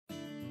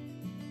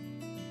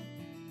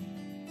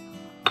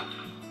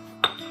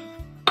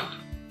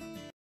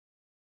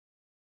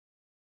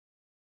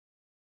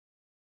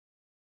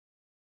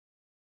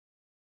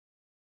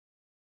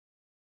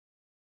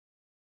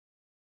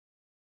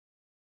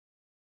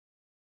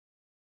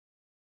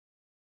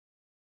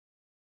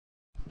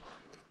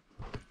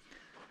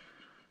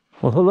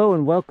Well, hello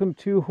and welcome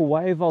to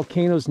Hawaii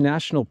Volcanoes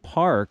National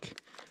Park.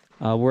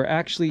 We're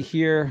actually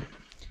here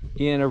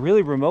in a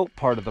really remote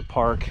part of the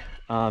park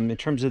in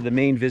terms of the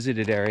main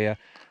visited area.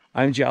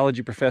 I'm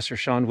Geology Professor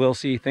Shawn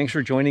Willsey. Thanks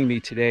for joining me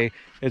today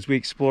as we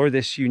explore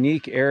this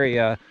unique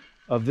area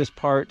of this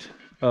part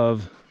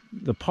of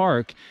the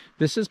park.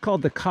 This is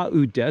called the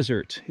Ka'u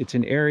Desert. It's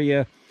an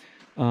area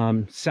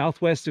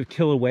southwest of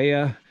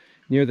Kilauea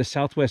near the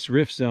Southwest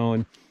Rift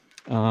Zone.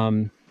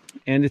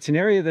 And it's an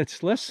area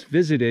that's less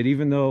visited,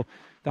 even though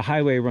the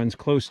highway runs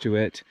close to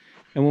it.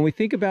 And when we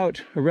think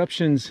about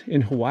eruptions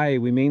in Hawaii,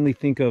 we mainly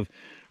think of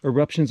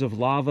eruptions of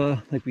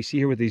lava, like we see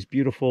here with these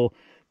beautiful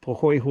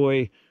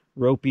pohoihoi,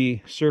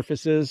 ropey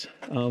surfaces.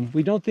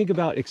 We don't think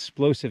about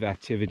explosive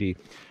activity,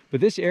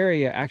 but this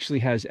area actually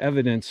has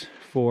evidence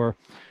for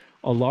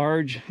a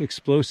large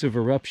explosive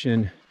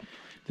eruption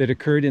that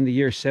occurred in the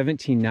year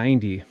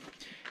 1790.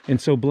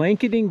 And so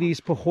blanketing these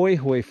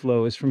pohoihoi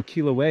flows from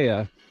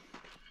Kilauea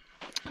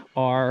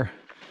are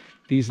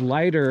these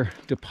lighter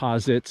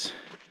deposits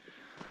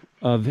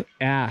of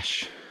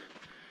ash.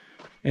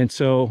 And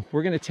so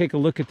we're going to take a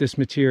look at this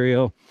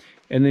material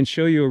and then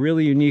show you a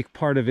really unique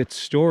part of its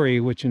story,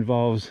 which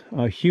involves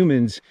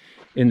humans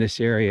in this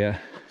area.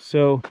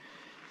 So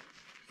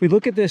if we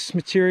look at this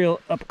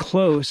material up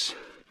close,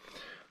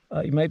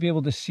 you might be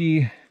able to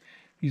see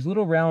these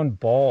little round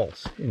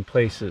balls in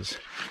places.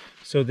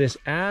 So this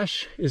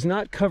ash is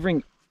not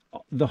covering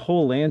the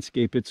whole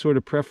landscape. It's sort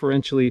of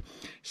preferentially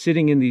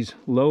sitting in these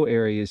low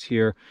areas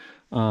here,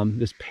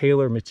 this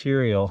paler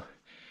material.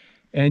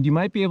 And you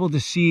might be able to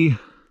see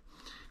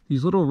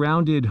these little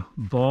rounded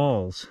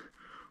balls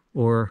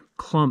or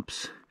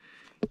clumps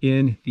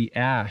in the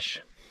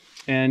ash.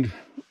 And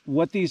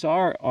what these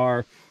are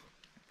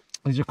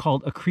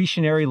called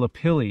accretionary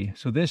lapilli.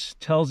 So this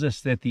tells us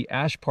that the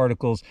ash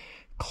particles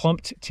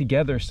clumped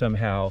together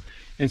somehow.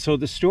 And so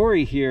the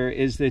story here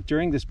is that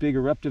during this big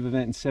eruptive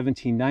event in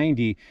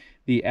 1790,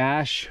 the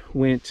ash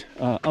went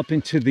up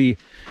into the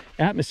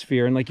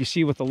atmosphere. And like you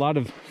see with a lot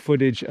of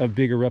footage of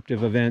big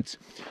eruptive events,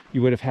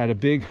 you would have had a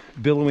big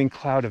billowing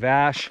cloud of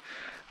ash,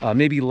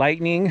 maybe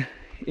lightning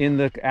in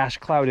the ash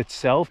cloud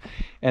itself,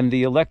 and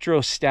the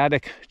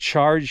electrostatic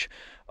charge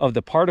of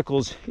the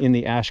particles in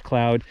the ash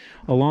cloud,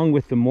 along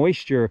with the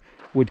moisture,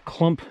 would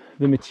clump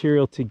the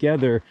material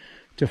together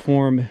to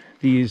form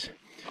these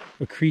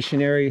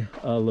accretionary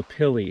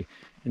lapilli.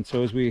 And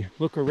so as we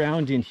look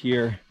around in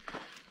here,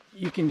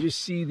 you can just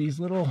see these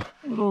little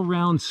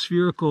round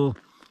spherical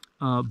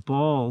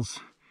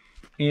balls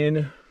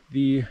in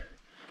the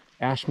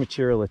ash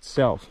material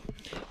itself.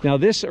 Now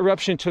this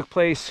eruption took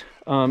place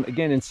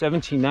again in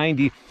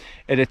 1790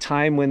 at a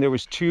time when there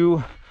was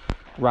two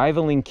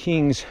rivaling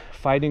kings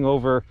fighting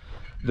over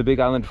the big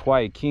island of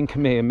Hawaii, King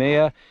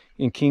Kamehameha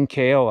and King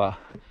Keoa.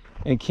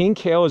 And King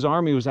Keoa's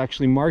army was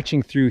actually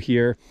marching through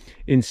here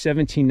in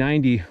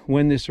 1790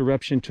 when this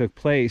eruption took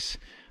place.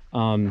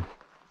 And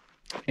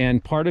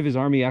part of his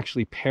army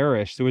actually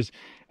perished. There was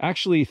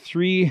actually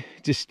three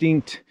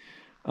distinct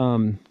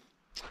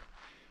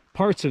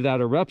parts of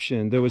that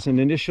eruption. There was an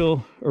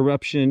initial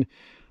eruption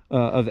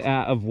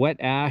of wet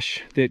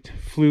ash that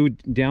flew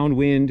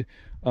downwind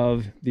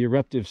of the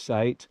eruptive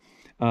site.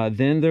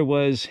 Then there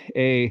was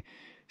a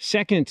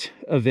second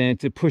event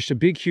that pushed a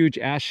big, huge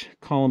ash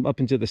column up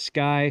into the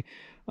sky,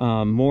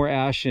 more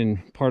ash and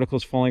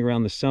particles falling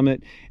around the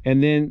summit.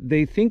 And then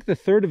they think the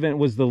third event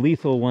was the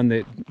lethal one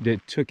that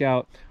took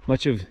out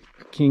much of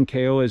King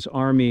Keoa's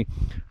army.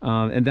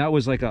 And that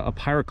was like a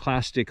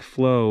pyroclastic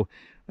flow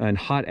and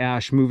hot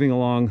ash moving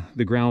along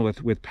the ground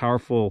with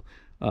powerful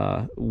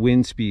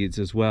wind speeds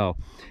as well.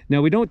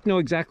 Now, we don't know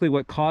exactly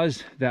what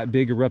caused that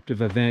big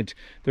eruptive event.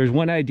 There's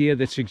one idea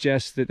that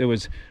suggests that there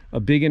was a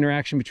big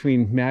interaction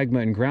between magma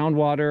and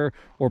groundwater,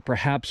 or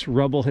perhaps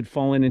rubble had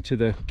fallen into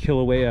the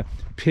Kilauea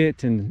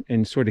pit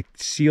and sort of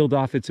sealed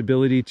off its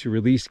ability to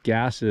release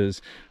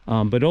gases.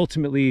 But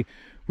ultimately,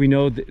 we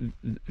know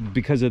that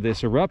because of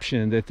this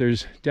eruption that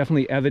there's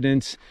definitely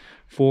evidence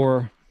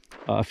for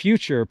a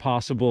future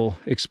possible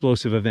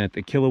explosive event,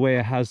 that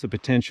Kilauea has the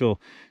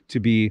potential to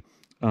be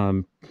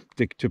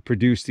to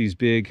produce these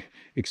big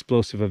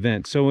explosive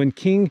events. So when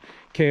King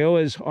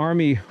Keoa's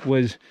army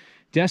was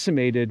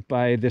decimated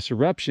by this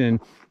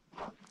eruption,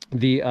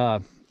 the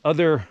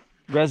other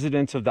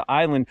residents of the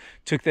island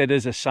took that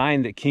as a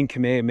sign that King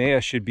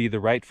Kamehameha should be the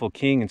rightful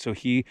king, and so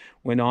he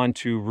went on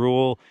to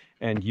rule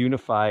and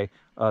unify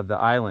the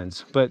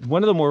islands. But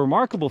one of the more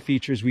remarkable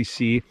features we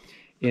see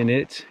in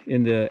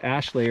the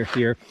ash layer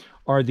here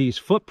are these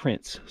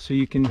footprints. So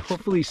you can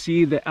hopefully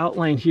see the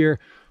outline here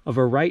of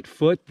a right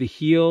foot, the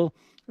heel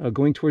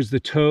going towards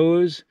the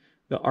toes,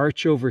 the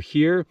arch over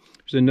here.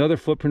 There's another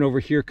footprint over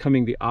here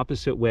coming the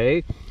opposite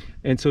way.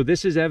 And so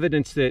this is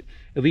evidence that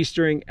at least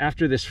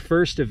after this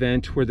first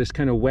event where this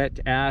kind of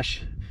wet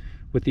ash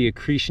with the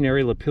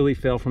accretionary lapilli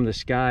fell from the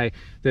sky,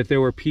 that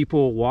there were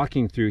people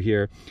walking through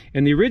here.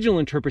 And the original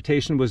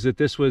interpretation was that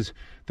this was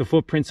the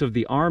footprints of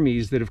the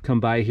armies that have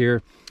come by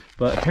here.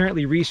 But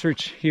apparently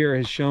research here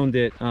has shown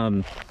that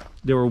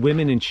there were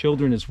women and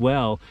children as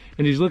well.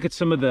 And as you look at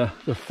some of the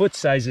foot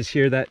sizes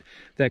here,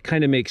 that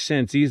kind of makes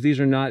sense. These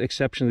are not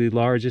exceptionally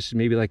large. This is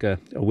maybe like a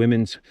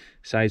women's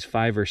size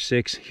 5 or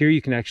 6. Here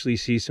you can actually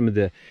see some of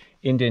the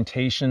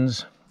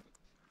indentations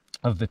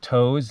of the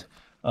toes.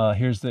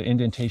 Here's the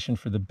indentation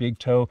for the big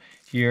toe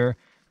here.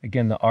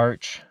 Again, the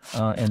arch,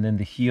 and then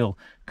the heel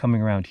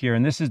coming around here.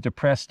 And this is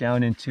depressed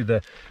down into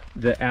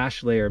the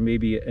ash layer,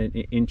 maybe an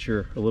inch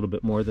or a little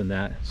bit more than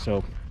that.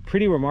 So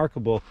pretty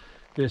remarkable,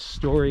 this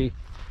story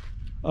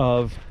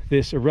of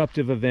this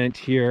eruptive event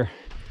here,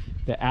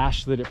 the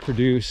ash that it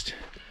produced,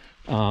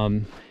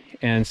 and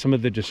some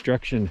of the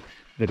destruction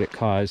that it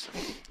caused.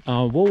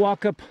 We'll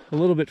walk up a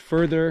little bit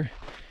further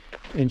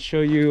and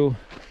show you.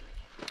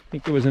 I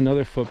think there was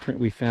another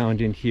footprint we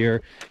found in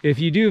here. If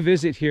you do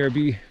visit here,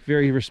 be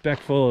very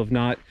respectful of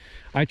not,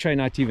 I try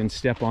not to even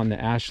step on the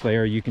ash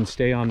layer. You can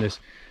stay on this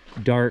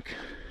dark,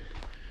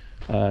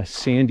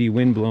 sandy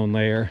windblown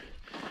layer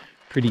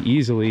pretty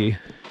easily.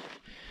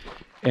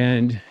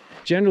 And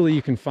generally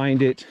you can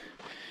find it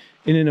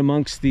in and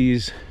amongst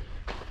these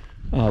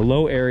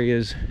low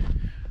areas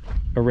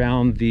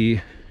around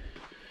the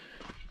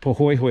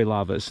Pohoihoi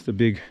lavas, the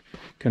big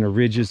kind of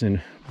ridges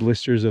and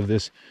blisters of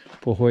this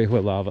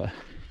Pohoihoi lava.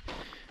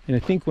 And I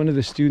think one of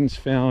the students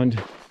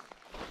found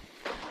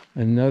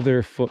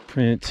another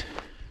footprint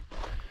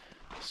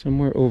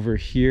somewhere over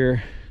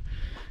here.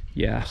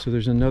 Yeah, so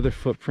there's another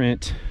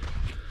footprint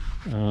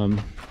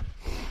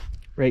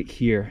right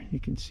here. You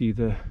can see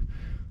the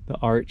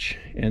arch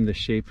and the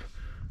shape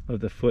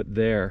of the foot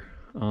there.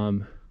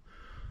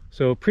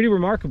 So pretty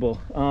remarkable.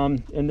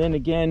 And then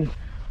again,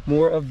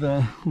 more of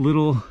the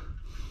little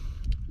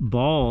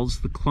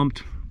balls, the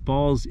clumped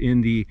balls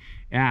in the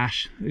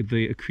ash,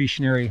 the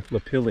accretionary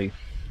lapilli.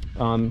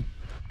 So I'm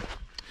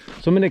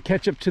going to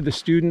catch up to the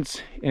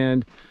students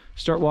and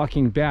start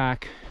walking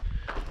back.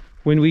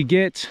 When we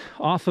get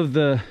off of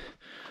the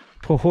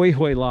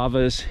Pohoihoi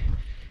lavas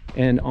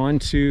and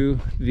onto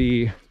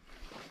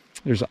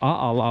there's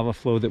A'a lava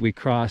flow that we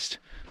crossed,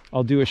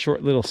 I'll do a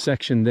short little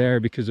section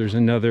there because there's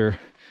another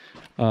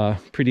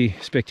pretty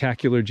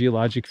spectacular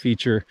geologic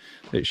feature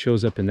that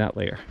shows up in that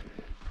layer.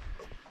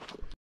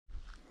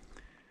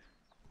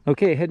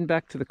 Okay, heading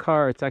back to the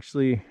car. It's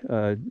actually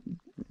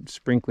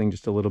sprinkling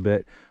just a little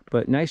bit,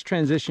 but nice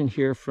transition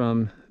here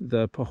from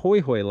the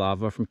Pohoihoi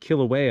lava from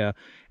Kilauea.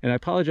 And I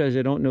apologize,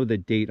 I don't know the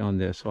date on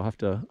this, so I'll have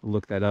to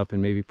look that up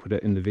and maybe put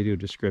it in the video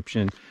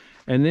description.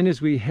 And then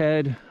as we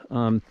head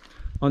on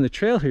the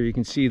trail here, you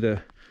can see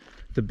the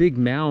big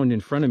mound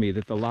in front of me,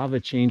 that the lava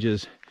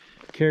changes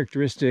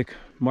characteristic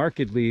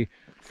markedly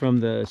from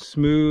the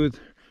smooth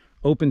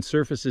open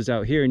surfaces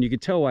out here. And you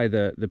could tell why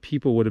the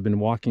people would have been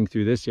walking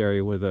through this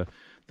area where the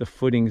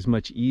footing is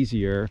much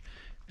easier.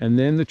 And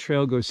then the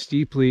trail goes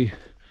steeply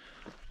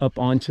up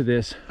onto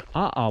this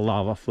A'a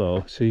lava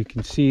flow. So you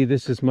can see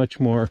this is much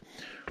more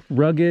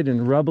rugged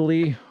and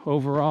rubbly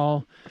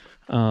overall.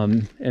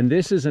 And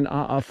this is an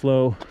A'a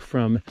flow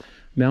from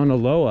Mauna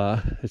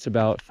Loa. It's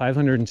about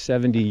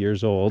 570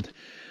 years old,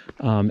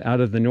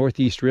 out of the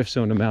northeast rift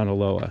zone of Mauna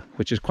Loa,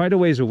 which is quite a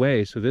ways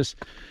away. So this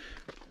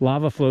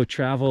lava flow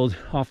traveled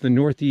off the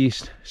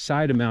northeast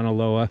side of Mauna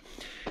Loa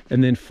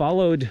and then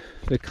followed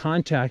the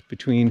contact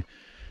between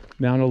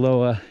Mauna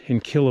Loa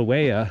and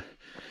Kilauea,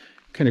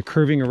 kind of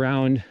curving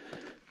around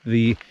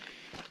the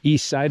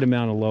east side of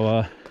Mauna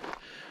Loa,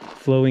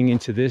 flowing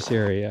into this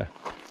area.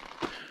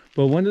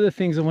 But one of the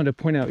things I want to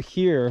point out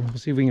here, we'll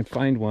see if we can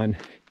find one,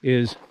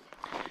 is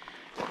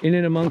in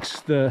and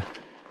amongst the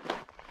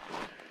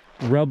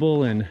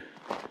rubble and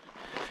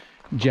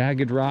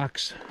jagged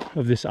rocks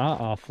of this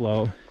A'a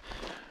flow,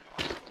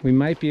 we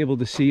might be able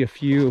to see a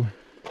few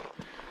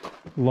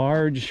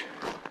large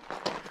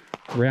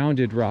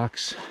rounded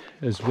rocks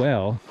as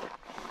well.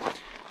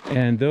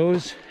 And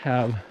those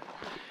have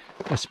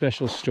a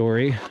special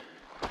story.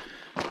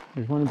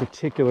 There's one in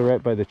particular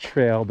right by the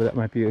trail, but that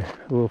might be a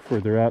little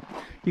further up.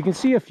 You can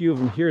see a few of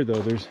them here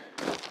though. There's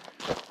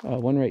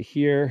one right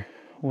here,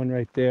 one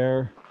right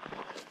there.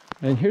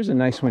 And here's a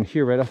nice one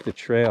here right off the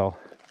trail.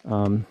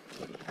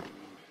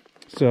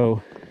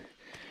 So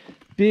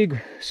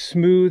big,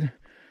 smooth,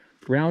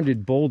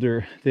 rounded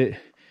boulder that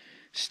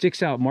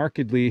sticks out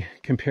markedly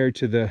compared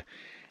to the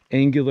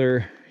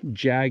angular,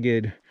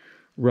 jagged,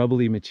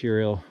 rubbly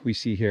material we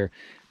see here.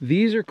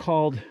 These are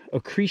called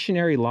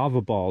accretionary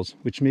lava balls,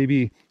 which may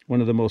be one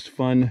of the most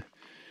fun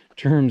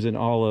terms in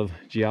all of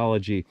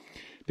geology.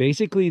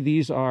 Basically,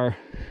 these are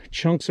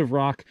chunks of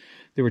rock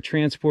that were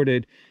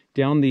transported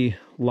down the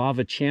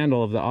lava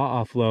channel of the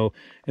A'a flow,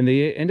 and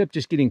they end up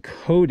just getting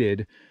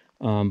coated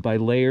by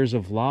layers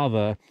of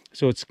lava.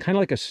 So it's kind of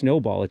like a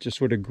snowball. It just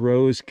sort of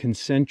grows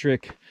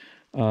concentric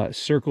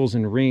circles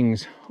and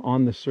rings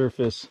on the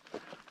surface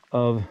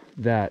of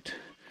that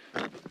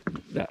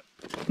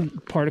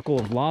particle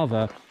of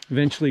lava,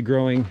 eventually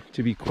growing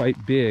to be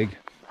quite big.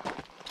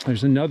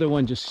 There's another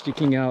one just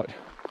sticking out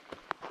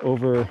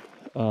over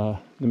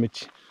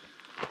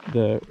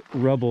the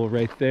rubble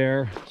right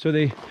there. So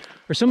they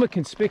are somewhat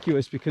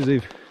conspicuous because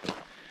they've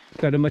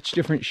got a much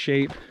different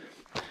shape,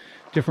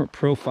 different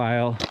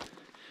profile,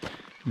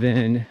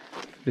 than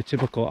the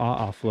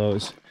typical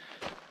flows.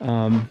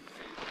 And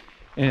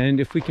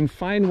if we can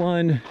find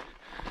one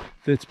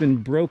that's been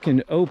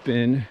broken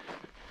open,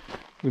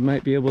 we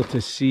might be able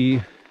to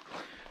see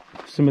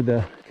some of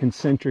the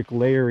concentric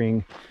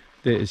layering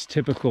that is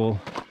typical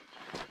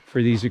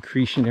for these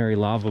accretionary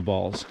lava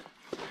balls.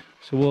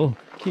 So we'll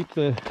keep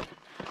the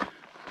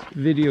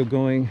video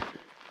going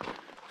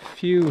a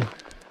few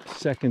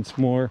seconds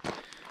more,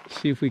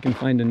 see if we can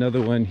find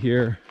another one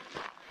here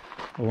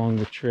along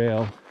the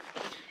trail.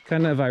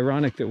 Kind of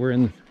ironic that we're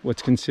in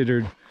what's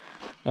considered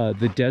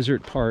the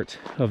desert part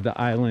of the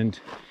island,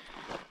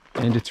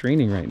 and it's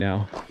raining right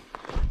now.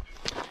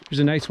 There's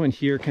a nice one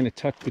here, kind of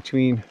tucked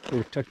behind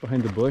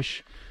the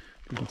bush.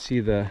 You can see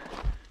the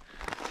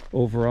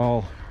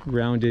overall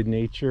rounded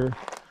nature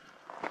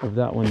of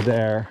that one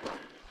there.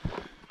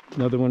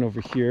 Another one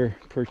over here,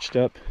 perched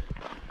up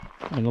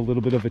on a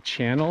little bit of a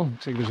channel.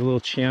 Looks like there's a little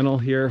channel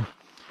here.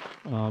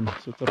 So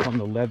it's up on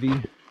the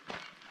levee,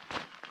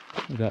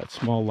 that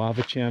small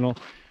lava channel.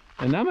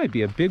 And that might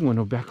be a big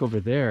one back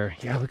over there.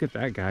 Yeah, look at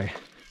that guy.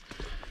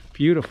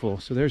 Beautiful.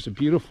 So there's a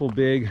beautiful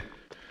big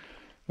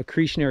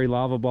accretionary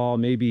lava ball,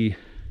 maybe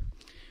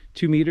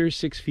 2 meters,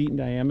 6 feet in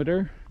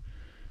diameter.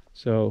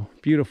 So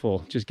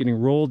beautiful, just getting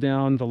rolled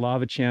down the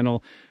lava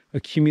channel,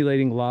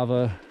 accumulating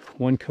lava,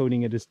 one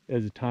coating at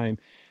a time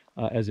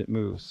as it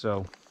moves.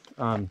 So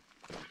I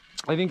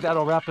think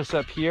that'll wrap us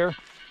up here.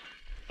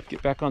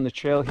 Get back on the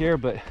trail here,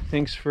 but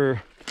thanks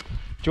for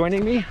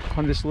joining me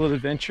on this little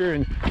adventure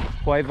in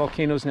Hawaii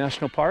Volcanoes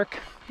National Park.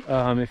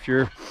 If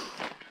you're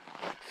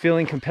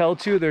feeling compelled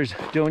to, there's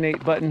a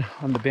donate button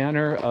on the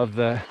banner of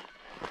the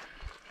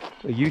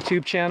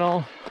YouTube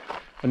channel.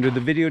 Under the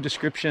video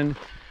description,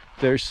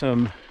 there's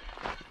some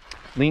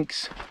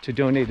links to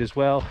donate as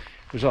well.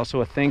 There's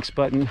also a thanks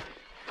button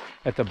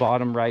at the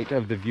bottom right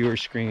of the viewer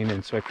screen,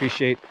 and so I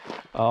appreciate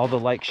all the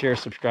like, share,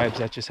 subscribes.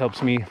 That just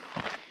helps me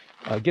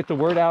get the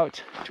word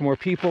out to more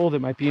people that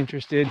might be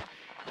interested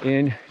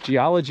in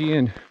geology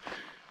and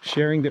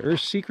sharing the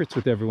Earth's secrets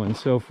with everyone.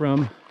 So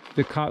from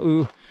the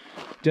Ka'u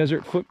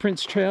Desert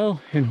Footprints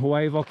Trail in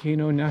Hawaii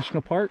Volcano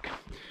National Park,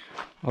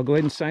 I'll go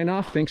ahead and sign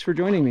off. Thanks for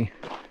joining me.